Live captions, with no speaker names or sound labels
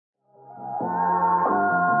Hey,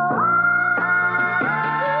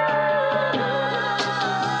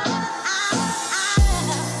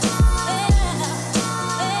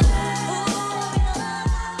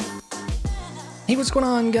 what's going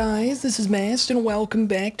on, guys? This is Mast, and welcome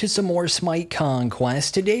back to some more SMITE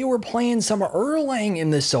Conquest. Today we're playing some Erlang in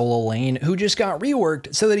the solo lane, who just got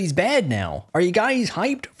reworked so that he's bad now. Are you guys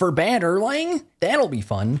hyped for bad Erlang? That'll be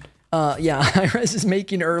fun. Yeah, Hi-Rez is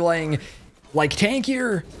making Erlang, like,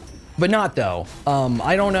 tankier, but not though.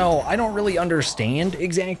 I don't know. I don't really understand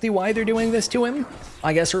exactly why they're doing this to him.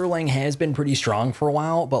 I guess Erlang has been pretty strong for a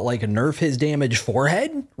while, but, like, nerf his damage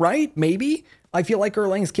forehead, right? Maybe? I feel like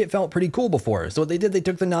Erlang's kit felt pretty cool before. So what they did, they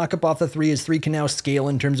took the knockup off the 3. His 3 can now scale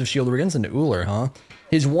in terms of shield against an Uller, huh?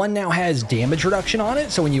 His 1 now has damage reduction on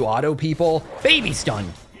it, so when you auto people, baby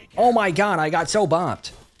stun. Oh my god, I got so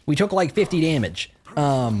bopped. We took like 50 damage.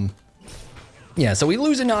 Yeah, so we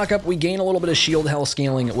lose a knockup, we gain a little bit of shield health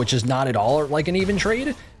scaling, which is not at all like an even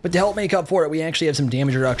trade. But to help make up for it, we actually have some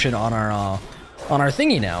damage reduction on our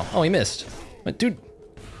thingy now. Oh, he missed. But dude,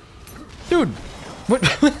 what?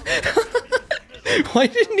 Why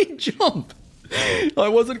didn't he jump? I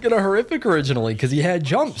wasn't gonna horrific originally because he had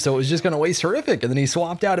jump, so it was just gonna waste horrific, and then he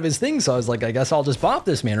swapped out of his thing, so I was like, I guess I'll just bop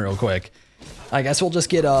this man real quick. I guess we'll just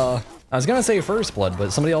get I was gonna say first blood,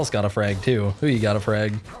 but somebody else got a frag too. Who you got a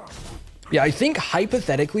frag? Yeah, I think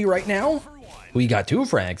hypothetically right now, we got 2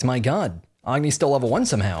 frags, my god. Agni's still level 1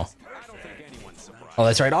 somehow. Oh,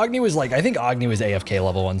 that's right, Agni was like, I think Agni was AFK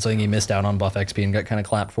level 1, so I think he missed out on buff XP and got kind of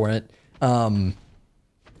clapped for it.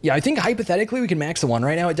 Yeah, I think hypothetically we can max the 1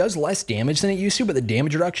 right now. It does less damage than it used to, but the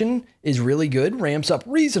damage reduction is really good, ramps up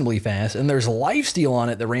reasonably fast, and there's lifesteal on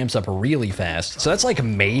it that ramps up really fast. So that's like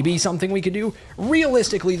maybe something we could do.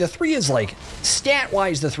 Realistically, the 3 is like,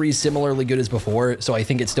 stat-wise, the 3 is similarly good as before, so I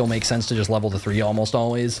think it still makes sense to just level the 3 almost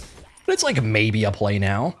always. But it's like maybe a play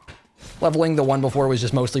now. Leveling the 1 before was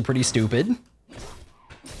just mostly pretty stupid.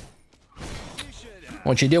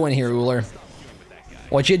 What you doing here, Uller?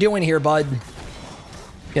 What you doing here, bud?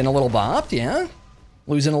 Getting a little bopped, yeah?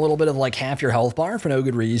 Losing a little bit of like half your health bar for no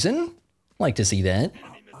good reason. Like to see that.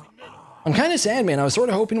 I'm kind of sad, man. I was sort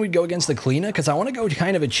of hoping we'd go against the Kleena because I want to go to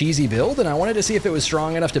kind of a cheesy build, and I wanted to see if it was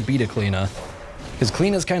strong enough to beat a Kleena. Because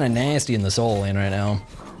Kleena's kind of nasty in the solo lane right now.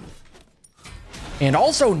 And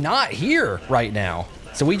also not here right now.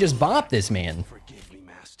 So we just bop this man.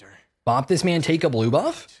 Bop this man, take a blue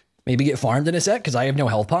buff. Maybe get farmed in a sec because I have no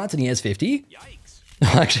health pots and he has 50.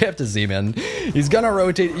 I actually have to see, man. He's gonna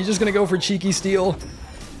rotate. He's just gonna go for cheeky steal.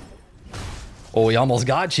 Oh, he almost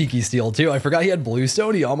got cheeky steal too. I forgot he had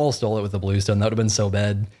bluestone. He almost stole it with the bluestone. That would have been so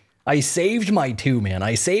bad. I saved my 2, man.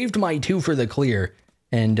 I saved my 2 for the clear.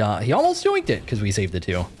 And he almost doinked it because we saved the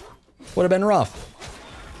 2. Would have been rough.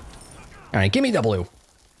 All right, give me the blue.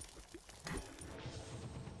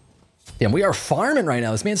 Damn, we are farming right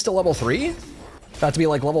now. This man's still level 3. About to be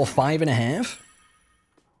like level 5.5.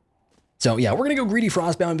 So yeah, we're going to go greedy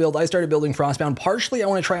Frostbound build. I started building Frostbound. Partially, I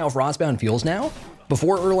want to try out Frostbound Fuels now.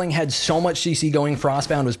 Before Erlang had so much CC going,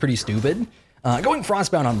 Frostbound was pretty stupid. Going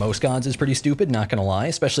Frostbound on most gods is pretty stupid, not going to lie.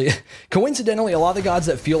 Especially, coincidentally, a lot of the gods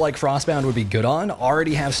that feel like Frostbound would be good on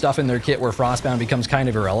already have stuff in their kit where Frostbound becomes kind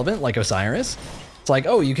of irrelevant, like Osiris. It's like,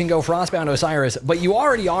 oh, you can go Frostbound Osiris, but you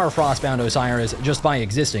already are Frostbound Osiris just by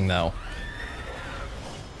existing, though.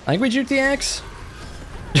 I think we juke the axe.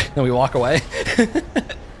 Then we walk away.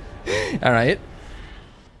 All right.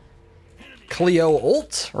 Cleo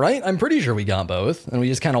ult, right? I'm pretty sure we got both. And we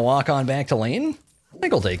just kind of walk on back to lane. I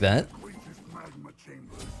think I'll take that.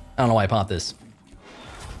 I don't know why I popped this.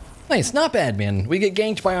 Nice, not bad, man. We get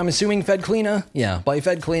ganked by, I'm assuming, Fed Kleena. Yeah, by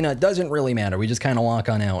Fed Kleena, doesn't really matter. We just kind of walk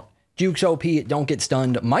on out. Juke's OP, don't get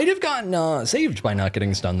stunned. Might have gotten saved by not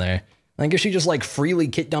getting stunned there. I guess she just like freely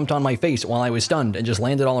kit dumped on my face while I was stunned and just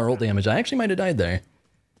landed all her ult damage. I actually might have died there.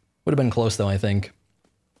 Would have been close though, I think.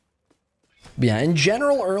 But yeah, in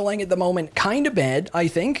general, Erlang at the moment, kind of bad, I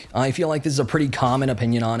think. I feel like this is a pretty common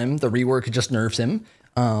opinion on him. The rework just nerfs him.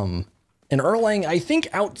 And Erlang, I think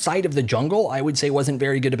outside of the jungle, I would say wasn't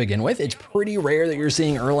very good to begin with. It's pretty rare that you're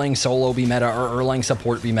seeing Erlang solo be meta or Erlang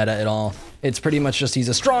support be meta at all. It's pretty much just he's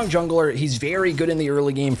a strong jungler. He's very good in the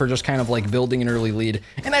early game for just kind of like building an early lead.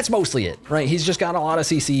 And that's mostly it, right? He's just got a lot of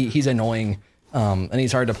CC. He's annoying. And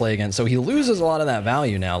he's hard to play against. So he loses a lot of that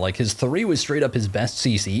value now. Like his 3 was straight up his best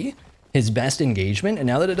CC, his best engagement. And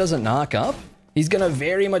now that it doesn't knock up, he's going to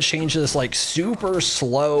very much change this like super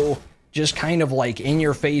slow, just kind of like in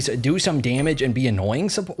your face, do some damage and be annoying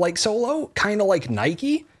like solo, kind of like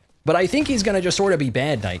Nike. But I think he's going to just sort of be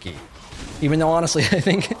bad Nike. Even though honestly, I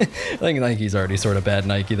think Nike's already sort of bad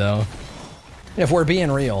Nike though. If we're being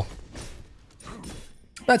real.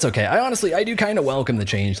 That's okay. I do kind of welcome the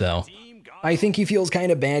change though. I think he feels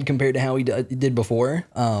kind of bad compared to how he did before.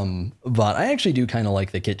 But I actually do kind of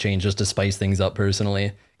like the kit change just to spice things up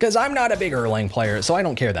personally. Because I'm not a big Erlang player, so I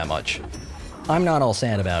don't care that much. I'm not all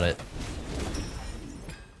sad about it.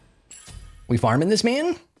 We farming this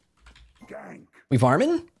man? We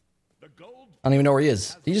farming? I don't even know where he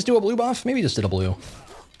is. Did he just do a blue buff? Maybe he just did a blue.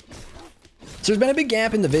 So there's been a big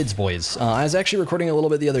gap in the vids, boys. I was actually recording a little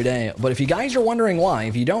bit the other day, but if you guys are wondering why,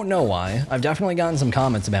 if you don't know why, I've definitely gotten some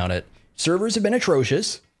comments about it. Servers have been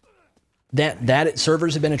atrocious.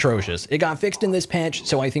 Servers have been atrocious. It got fixed in this patch,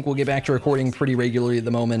 so I think we'll get back to recording pretty regularly at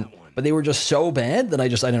the moment. But they were just so bad that I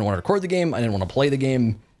didn't want to record the game. I didn't want to play the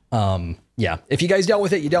game. Yeah, if you guys dealt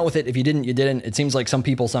with it, you dealt with it. If you didn't, you didn't. It seems like some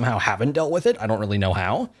people somehow haven't dealt with it. I don't really know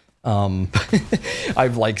how.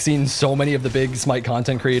 I've like seen so many of the big SMITE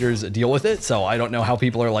content creators deal with it, so I don't know how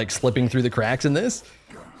people are like slipping through the cracks in this.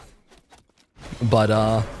 But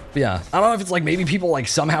yeah, I don't know if it's like maybe people like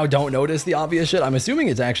somehow don't notice the obvious shit. I'm assuming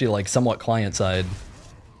it's actually like somewhat client side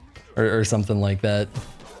or something like that.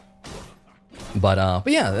 But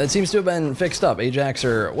yeah, that seems to have been fixed up. Ajax,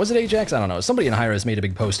 or was it Ajax? I don't know. Somebody in Hi-Rez made a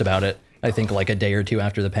big post about it, I think like a day or two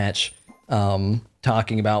after the patch,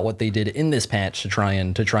 talking about what they did in this patch to try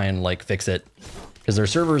and like fix it. Because their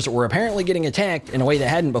servers were apparently getting attacked in a way they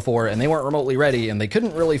hadn't before, and they weren't remotely ready, and they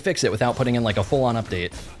couldn't really fix it without putting in like a full-on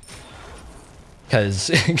update.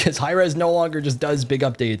 Because Hi-Rez no longer just does big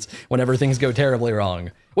updates whenever things go terribly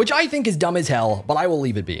wrong. Which I think is dumb as hell, but I will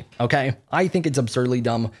leave it be, okay? I think it's absurdly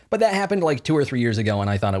dumb, but that happened like 2 or 3 years ago, and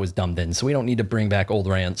I thought it was dumb then, so we don't need to bring back old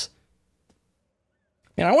rants.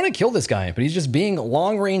 Man, I want to kill this guy, but he's just being a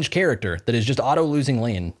long-range character that is just auto-losing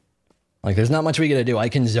lane. Like, there's not much we gotta do. I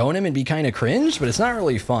can zone him and be kind of cringe, but it's not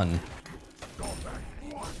really fun.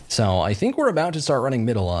 So, I think we're about to start running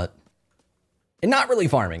mid a lot. And not really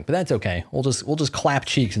farming, but that's okay. We'll just clap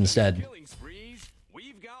cheeks instead.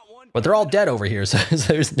 But they're all dead over here, so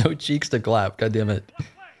there's no cheeks to clap. God damn it.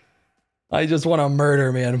 I just want to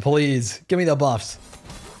murder, man. Please, give me the buffs.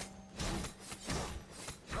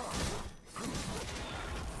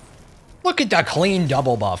 Look at the clean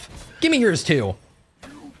double buff. Give me yours too.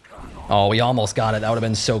 Oh, we almost got it. That would have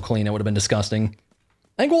been so clean. It would have been disgusting.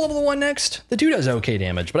 I think we'll level the 1 next. The 2 does okay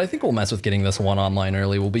damage, but I think we'll mess with getting this 1 online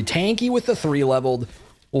early. We'll be tanky with the 3 leveled.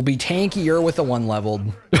 We'll be tankier with the 1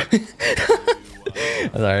 leveled.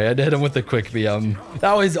 Sorry, I hit him with the quick BM.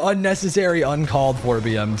 That was unnecessary, uncalled for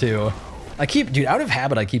BM too. Dude, out of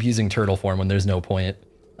habit, I keep using turtle form when there's no point.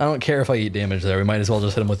 I don't care if I eat damage there. We might as well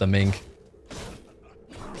just hit him with a mink.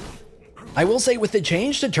 I will say with the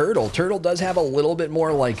change to turtle does have a little bit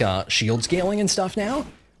more like shield scaling and stuff now,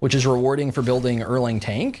 which is rewarding for building Erlang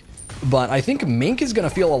tank. But I think mink is going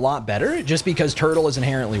to feel a lot better just because turtle is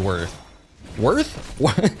inherently worth?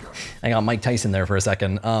 I got Mike Tyson there for a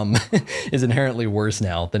second. Is inherently worse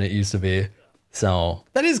now than it used to be. So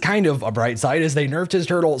that is kind of a bright side, as they nerfed his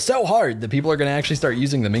turtle so hard that people are going to actually start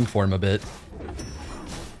using the mink form a bit.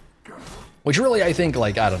 Which really, I think,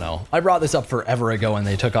 like, I don't know. I brought this up forever ago when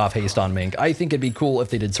they took off haste on mink. I think it'd be cool if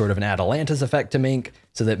they did sort of an Atalantis effect to mink,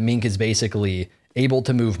 so that mink is basically able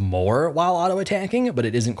to move more while auto-attacking, but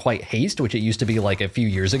it isn't quite haste, which it used to be like a few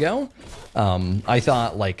years ago. I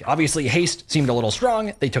thought, like, obviously haste seemed a little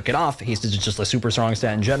strong. They took it off. Haste is just a super strong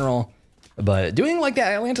stat in general. But doing like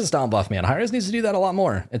that Atlantis style buff, man, Hi-Rez needs to do that a lot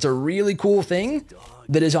more. It's a really cool thing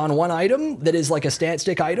that is on one item that is like a stat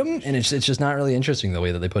stick item, and it's just not really interesting the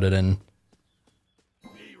way that they put it in.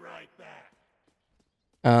 Be right back.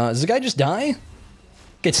 Does the guy just die?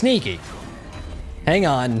 Get sneaky. Hang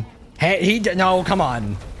on. Hey, no, come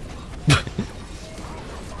on.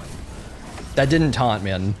 That didn't taunt,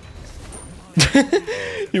 man.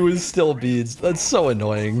 He was still beads. That's so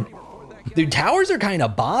annoying. Dude, towers are kind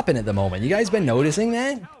of bopping at the moment. You guys been noticing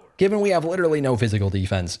that? Given we have literally no physical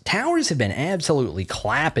defense, towers have been absolutely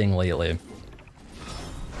clapping lately.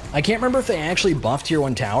 I can't remember if they actually buffed tier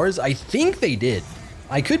 1 towers. I think they did.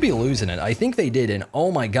 I could be losing it. I think they did, and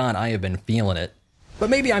oh my god, I have been feeling it. But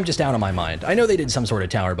maybe I'm just out of my mind. I know they did some sort of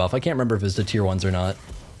tower buff. I can't remember if it's the tier 1s or not.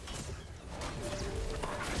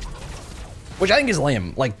 Which I think is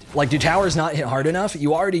lame. Like, do towers not hit hard enough?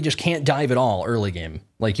 You already just can't dive at all early game.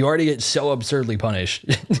 Like, you already get so absurdly punished.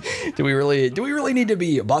 Do we really need to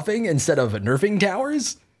be buffing instead of nerfing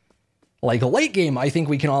towers? Like, late game, I think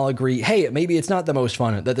we can all agree, hey, maybe it's not the most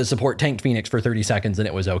fun that the support tanked Phoenix for 30 seconds and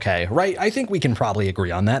it was okay, right? I think we can probably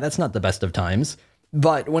agree on that. That's not the best of times.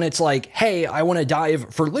 But when it's like, hey, I want to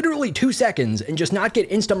dive for literally 2 seconds and just not get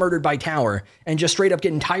insta-murdered by tower and just straight up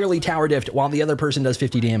get entirely tower diffed while the other person does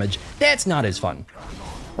 50 damage, that's not as fun,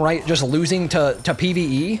 right? Just losing to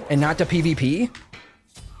PvE and not to PvP.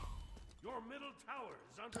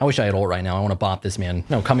 I wish I had ult right now. I want to bop this man.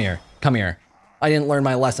 No, come here. Come here. I didn't learn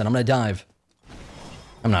my lesson. I'm going to dive.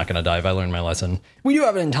 I'm not going to dive. I learned my lesson. We do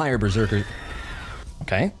have an entire berserker.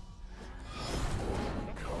 Okay.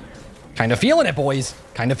 Kind of feeling it, boys.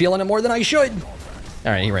 Kind of feeling it more than I should.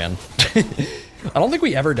 All right, he ran. I don't think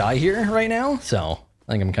we ever die here right now, so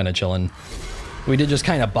I think I'm kind of chilling. We did just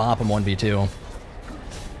kind of bop him 1v2.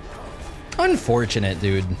 Unfortunate,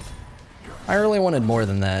 dude. I really wanted more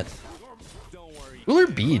than that. Uller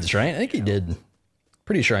beads, right? I think he did.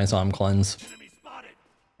 Pretty sure I saw him cleanse.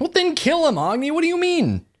 Well, then kill him, Agni. What do you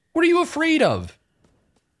mean? What are you afraid of?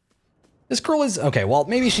 This girl is... Okay, well,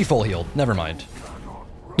 maybe she full healed. Never mind.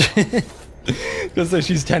 Because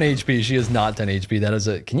she's 10 HP. She is not 10 HP. That is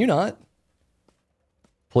it. Can you not?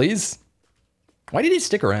 Please? Why did he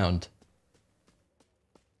stick around?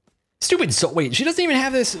 Stupid so wait, she doesn't even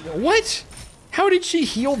have this. What? How did she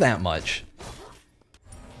heal that much?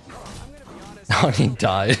 Oh, he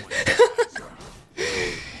died.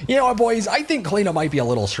 You know what, boys? I think Kalina might be a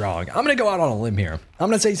little strong. I'm gonna go out on a limb here. I'm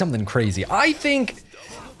gonna say something crazy. I think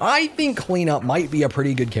Kalina might be a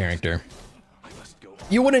pretty good character.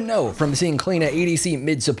 You wouldn't know from seeing Kalina ADC,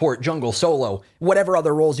 mid support, jungle, solo, whatever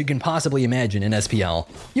other roles you can possibly imagine in SPL.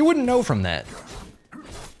 You wouldn't know from that.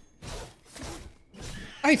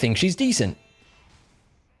 I think she's decent.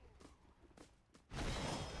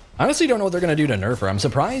 I honestly don't know what they're going to do to nerf her. I'm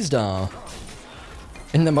surprised,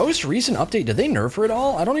 in the most recent update, did they nerf her at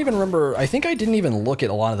all? I don't even remember. I think I didn't even look at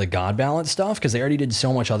a lot of the God balance stuff because they already did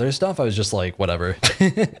so much other stuff. I was just like, whatever.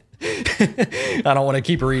 I don't want to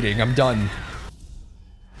keep reading. I'm done.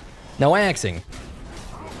 No axing.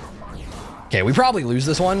 Okay, we probably lose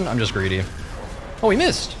this one. I'm just greedy. Oh, we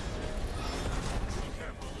missed.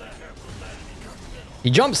 He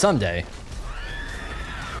jumps someday.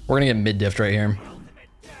 We're gonna get mid-diffed right here.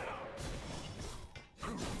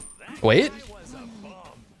 Wait.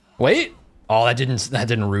 Wait. Oh, that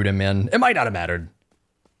didn't root him, man. It might not have mattered.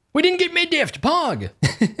 We didn't get mid-diffed. Pog.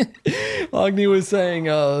 Agni was saying,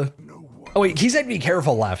 oh wait, he said be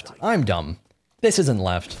careful left. I'm dumb. This isn't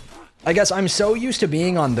left. I guess I'm so used to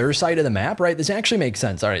being on their side of the map, right? This actually makes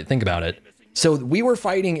sense. All right, think about it. So we were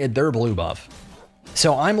fighting at their blue buff.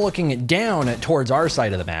 So I'm looking down towards our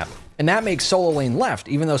side of the map, and that makes solo lane left,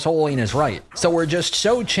 even though solo lane is right. So we're just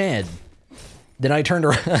so Chad that I turned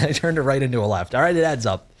it right into a left. All right, it adds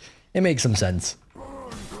up. It makes some sense.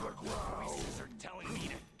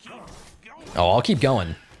 Oh, I'll keep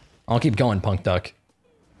going. I'll keep going, Punk Duck.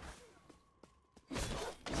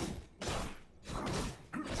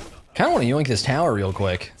 Kind of want to yoink this tower real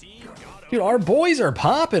quick. Dude, our boys are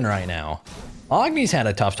popping right now. Agni's had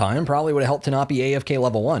a tough time. Probably would have helped to not be AFK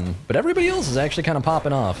level 1. But everybody else is actually kind of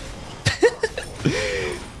popping off.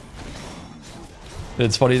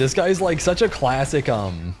 It's funny. This guy's like such a classic,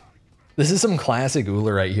 this is some classic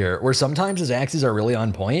Uller right here, where sometimes his axes are really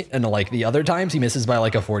on point, and like the other times he misses by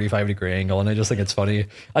like a 45-degree angle, and I just think it's funny.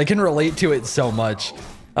 I can relate to it so much.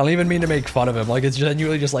 I don't even mean to make fun of him. Like, it's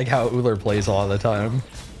genuinely just like how Uller plays all the time.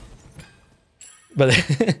 But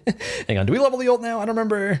hang on, do we level the ult now? I don't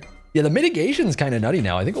remember. Yeah, the mitigation's kind of nutty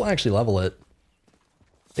now. I think we'll actually level it.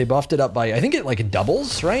 They buffed it up by, I think it like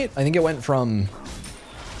doubles, right? I think it went from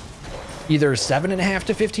either 7.5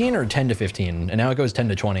 to 15 or 10 to 15, and now it goes 10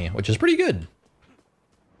 to 20, which is pretty good.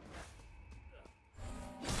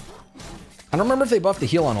 I don't remember if they buffed the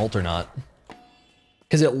heal on ult or not,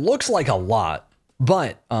 because it looks like a lot.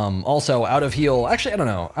 But also out of heal, actually, I don't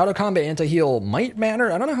know. Out of combat anti-heal might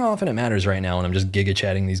matter. I don't know how often it matters right now when I'm just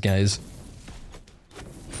giga-chatting these guys.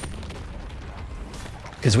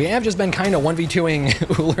 Because we have just been kind of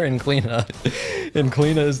 1v2ing Uller and Kalina. And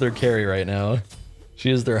Kalina is their carry right now.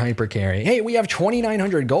 She is their hyper carry. Hey, we have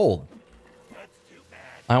 2,900 gold.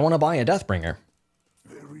 I want to buy a Deathbringer.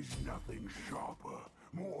 There is nothing sharper,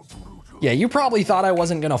 more brutal. Yeah, you probably thought I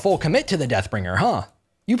wasn't going to full commit to the Deathbringer, huh?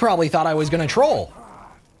 You probably thought I was going to troll.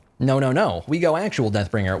 No, no, no. We go actual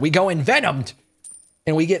Deathbringer. We go Envenomed.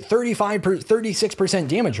 And we get 36%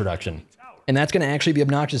 damage reduction. And that's going to actually be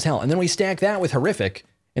obnoxious hell. And then we stack that with Horrific.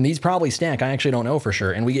 And these probably stack. I actually don't know for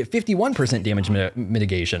sure. And we get 51% damage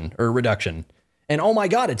mitigation or reduction. And oh my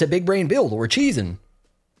god, it's a big brain build. We're cheesing.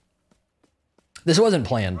 This wasn't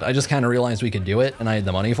planned. I just kind of realized we could do it. And I had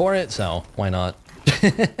the money for it. So why not?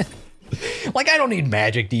 Like, I don't need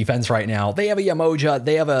magic defense right now. They have a Yamoja.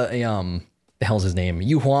 They have the hell's his name?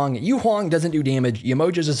 Yu Huang. Yu Huang doesn't do damage.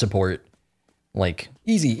 Yamoja's a support. Like,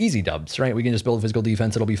 easy dubs, right? We can just build physical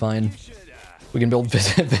defense. It'll be fine. We can build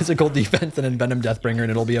physical defense and then Venom Deathbringer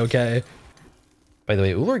and it'll be okay. By the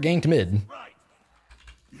way, Uller ganked mid.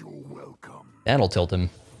 You're welcome. That'll tilt him.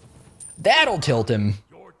 That'll tilt him.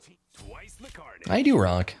 I do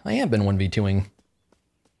rock. I have been 1v2ing.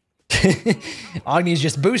 Agni's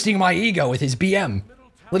just boosting my ego with his BM.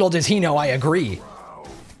 Little does he know I agree.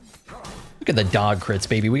 Look at the dog crits,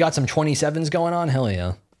 baby. We got some 27s going on. Hell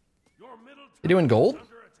yeah. They doing gold?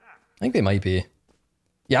 I think they might be.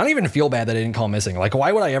 Yeah, I don't even feel bad that I didn't call missing. Like,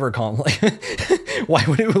 why would I ever call him? Like, why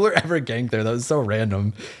would Uller ever gank there? That was so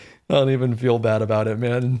random. I don't even feel bad about it,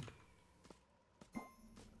 man.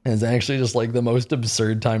 It's actually just like the most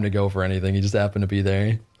absurd time to go for anything. He just happened to be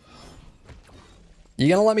there. You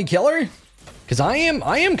gonna let me kill her? Because I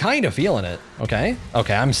am kind of feeling it. Okay.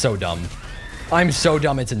 Okay, I'm so dumb. I'm so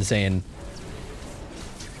dumb, it's insane.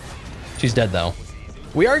 She's dead, though.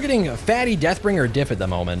 We are getting a fatty Deathbringer diff at the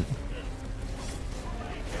moment.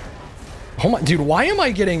 Oh my, dude, why am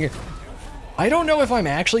I getting... I don't know if I'm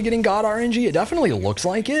actually getting God RNG. It definitely looks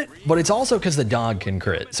like it, but it's also because the dog can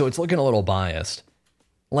crit, so it's looking a little biased.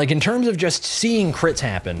 Like, in terms of just seeing crits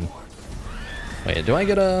happen. Wait, do I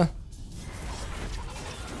get a...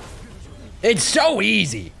 It's so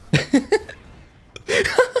easy!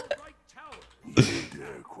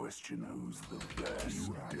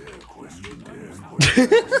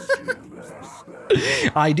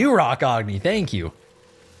 I do rock Agni, thank you.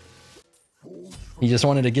 He just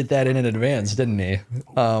wanted to get that in advance, didn't he?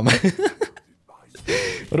 Where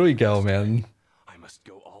do we go, man?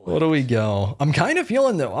 Where do we go? I'm kind of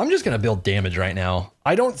feeling though, I'm just gonna build damage right now.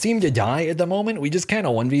 I don't seem to die at the moment. We just kind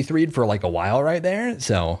of 1v3'd for like a while right there,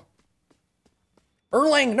 so.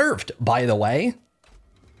 Erlang nerfed, by the way.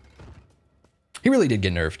 He really did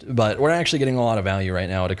get nerfed, but we're actually getting a lot of value right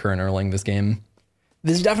now to current Erlang this game.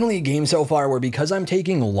 This is definitely a game so far where because I'm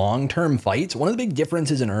taking long-term fights, one of the big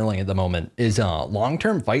differences in Erlang at the moment is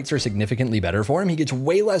long-term fights are significantly better for him. He gets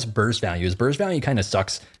way less burst value. His burst value kind of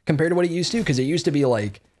sucks compared to what it used to, because it used to be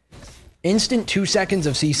like instant 2 seconds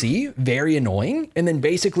of CC, very annoying, and then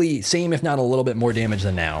basically same if not a little bit more damage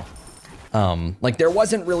than now. Like there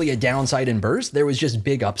wasn't really a downside in burst, there was just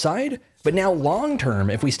big upside, but now long-term,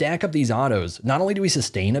 if we stack up these autos, not only do we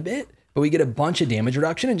sustain a bit, but we get a bunch of damage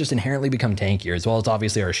reduction and just inherently become tankier, as well as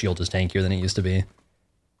obviously our shield is tankier than it used to be.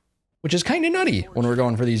 Which is kind of nutty when we're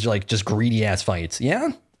going for these like just greedy ass fights, yeah?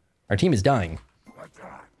 Our team is dying.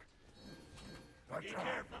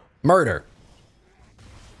 Murder.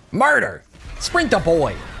 Murder! Sprint the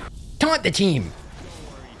boy! Taunt the team!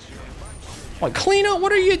 What, Kleena,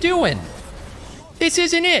 what are you doing? This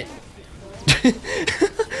isn't it!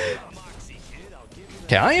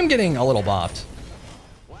 Okay, I am getting a little bopped.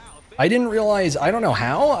 I didn't realize, I don't know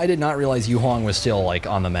how, I did not realize Yu Huang was still like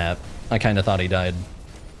on the map. I kind of thought he died.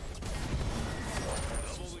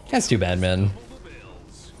 That's too bad, man.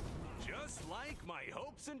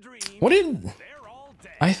 What did...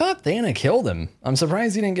 I thought Thana killed him. I'm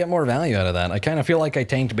surprised he didn't get more value out of that. I kind of feel like I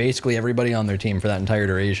tanked basically everybody on their team for that entire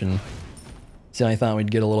duration. So I thought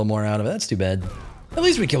we'd get a little more out of it. That's too bad. At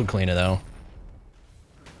least we killed Kleena, though.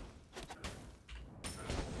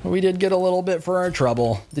 We did get a little bit for our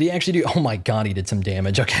trouble. Did he actually do... Oh my god, he did some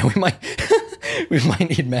damage. Okay, we might... we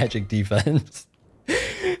might need magic defense.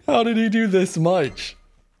 How did he do this much?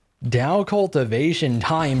 Dow cultivation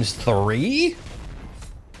times 3?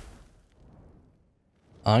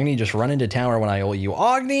 Agni, just run into tower when I ult you.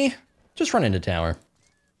 Agni, just run into tower.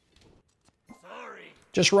 Sorry.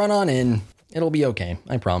 Just run on in. It'll be okay,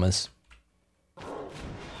 I promise.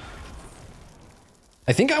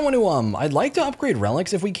 I think I want to, I'd like to upgrade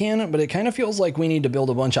relics if we can, but it kind of feels like we need to build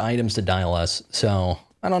a bunch of items to die less, so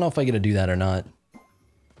I don't know if I get to do that or not.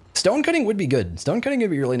 Stone cutting would be good. Stone cutting would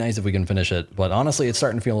be really nice if we can finish it, but honestly, it's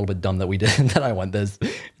starting to feel a little bit dumb that we did, that I went this,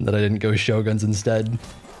 that I didn't go Shoguns instead.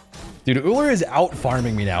 Dude, Uller is out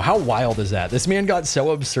farming me now. How wild is that? This man got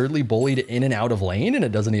so absurdly bullied in and out of lane, and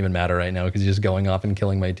it doesn't even matter right now because he's just going off and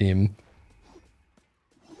killing my team.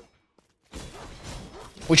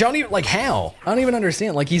 Which I don't even, like, how? I don't even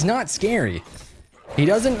understand. Like, he's not scary. He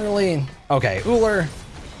doesn't really... Okay, Uller,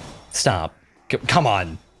 stop. Come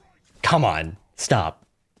on. Come on. Stop.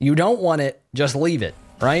 You don't want it, just leave it,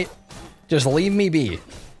 right? Just leave me be.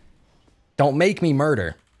 Don't make me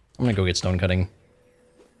murder. I'm gonna go get stone cutting.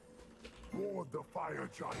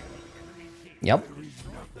 Yep.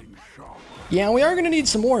 Yeah, we are gonna need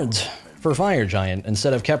some wards for Fire Giant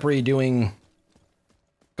instead of Kepri doing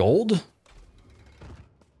gold.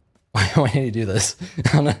 Why did he do this?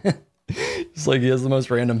 It's like he has the most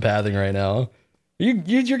random pathing right now.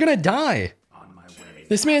 You're gonna die.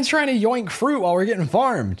 This man's trying to yoink fruit while we're getting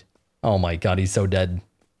farmed. Oh my god, he's so dead.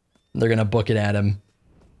 They're gonna book it at him.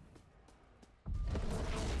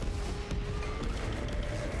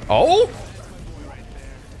 Oh?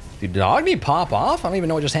 Dude, did Agni pop off? I don't even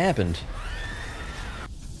know what just happened.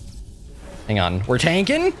 Hang on, we're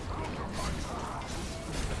tanking?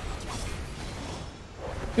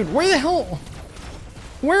 Dude, where the hell?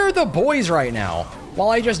 Where are the boys right now? While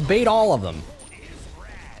I just bait all of them.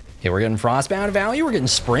 Okay, we're getting Frostbound value. We're getting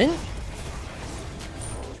Sprint.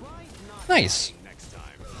 Nice.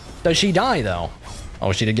 Does she die, though?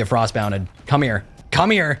 Oh, she did get Frostbounded. Come here. Come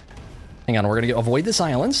here. Hang on, we're going to avoid the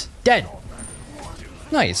silence. Dead.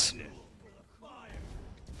 Nice.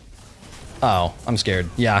 Oh, I'm scared.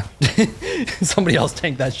 Yeah. Somebody else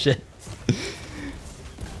tank that shit.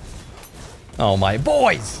 Oh, my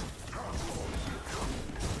boys.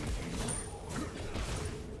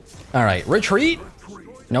 All right, retreat.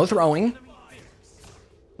 No throwing.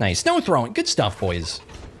 Nice, no throwing. Good stuff, boys.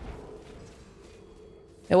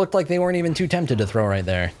 It looked like they weren't even too tempted to throw right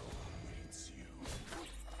there.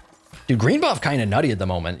 Dude, green buff kind of nutty at the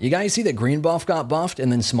moment. You guys see that green buff got buffed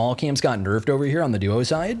and then small camps got nerfed over here on the duo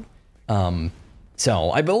side?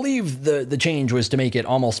 So I believe the change was to make it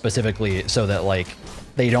almost specifically so that like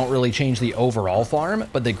they don't really change the overall farm,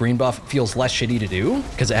 but the green buff feels less shitty to do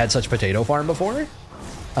because it had such potato farm before.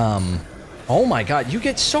 Oh my god, you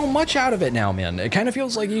get so much out of it now, man. It kind of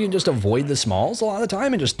feels like you can just avoid the smalls a lot of the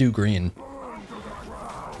time and just do green.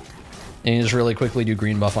 And you just really quickly do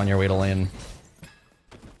green buff on your way to lane.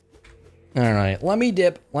 Alright, let me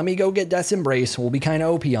dip. Let me go get Death's Embrace. We'll be kind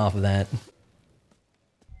of OP off of that.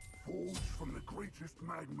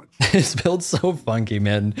 This build's so funky,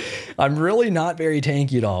 man. I'm really not very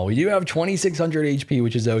tanky at all. We do have 2600 HP,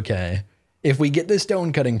 which is okay. If we get the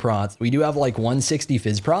stone cutting prot, we do have like 160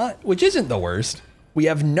 fizz prot, which isn't the worst. We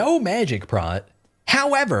have no magic prot.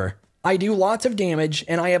 However, I do lots of damage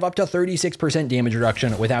and I have up to 36% damage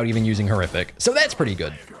reduction without even using horrific. So that's pretty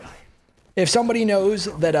good. If somebody knows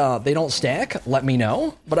that they don't stack, let me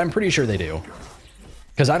know, but I'm pretty sure they do.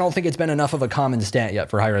 Because I don't think it's been enough of a common stat yet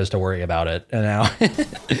for Hi-Rez to worry about it. And now,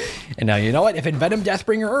 and now you know what? If Envenom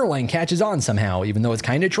Deathbringer Erlang catches on somehow, even though it's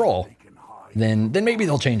kind of troll, then maybe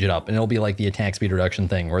they'll change it up and it'll be like the attack speed reduction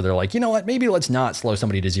thing where they're like, you know what? Maybe let's not slow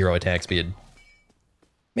somebody to 0 attack speed.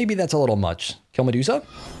 Maybe that's a little much. Kill Medusa?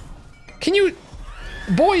 Can you...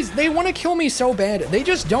 Boys, they want to kill me so bad. They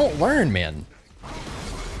just don't learn, man.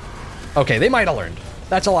 Okay, they might have learned.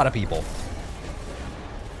 That's a lot of people.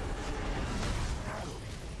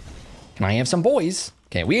 Can I have some boys?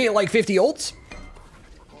 Okay, we ate like 50 ults.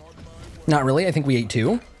 Not really, I think we ate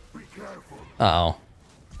 2. Uh-oh.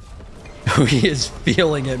 He is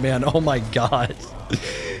feeling it, man. Oh my god.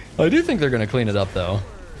 I do think they're gonna clean it up, though.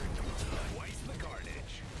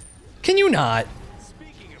 Can you not?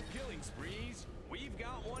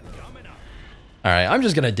 Alright, I'm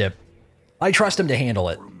just gonna dip. I trust him to handle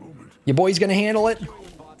it. Your boy's gonna handle it?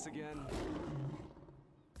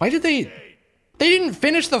 Why did they... They didn't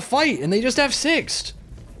finish the fight, and they just have 6.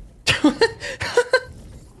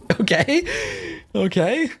 Okay.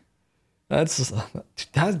 Okay. That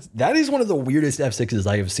is one of the weirdest F6s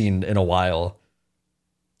I have seen in a while.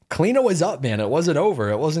 Kleena was up, man. It wasn't over.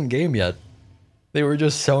 It wasn't game yet. They were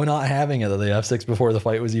just so not having it that they F6 before the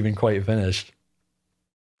fight was even quite finished.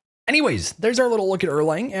 Anyways, there's our little look at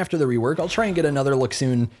Erlang after the rework. I'll try and get another look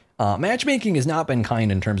soon. Matchmaking has not been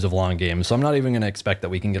kind in terms of long games, so I'm not even going to expect that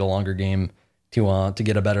we can get a longer game to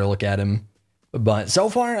get a better look at him. But so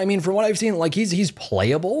far, I mean, from what I've seen, like he's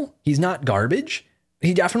playable. He's not garbage.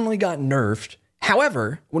 He definitely got nerfed.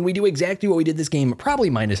 However, when we do exactly what we did this game, probably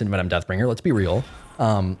minus Envenom Deathbringer, let's be real.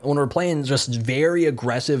 When we're playing just very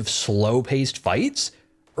aggressive, slow-paced fights,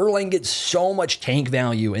 Erlang gets so much tank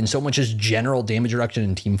value and so much just general damage reduction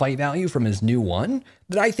and team fight value from his new one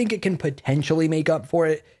that I think it can potentially make up for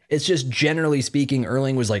it. It's just generally speaking,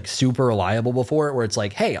 Erlang was like super reliable before, where it's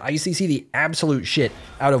like, hey, I CC the absolute shit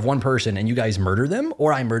out of one person and you guys murder them,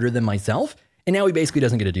 or I murder them myself. And now he basically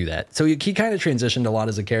doesn't get to do that. So he kind of transitioned a lot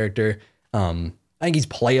as a character. I think he's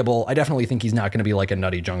playable. I definitely think he's not going to be like a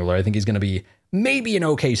nutty jungler. I think he's going to be maybe an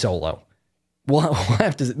okay solo. We'll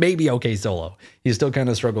have to, maybe okay solo. He still kind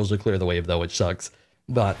of struggles to clear the wave though, which sucks.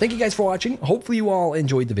 But thank you guys for watching. Hopefully you all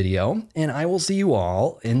enjoyed the video, and I will see you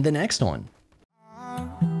all in the next one.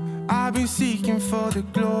 I've been seeking for the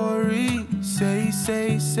glory.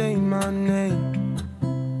 Say my name.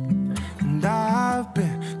 And I've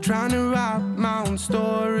been trying to write my own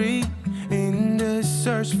story in the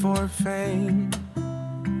search for fame.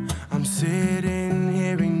 I'm sitting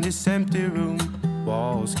here in this empty room.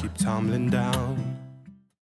 Walls keep tumbling down.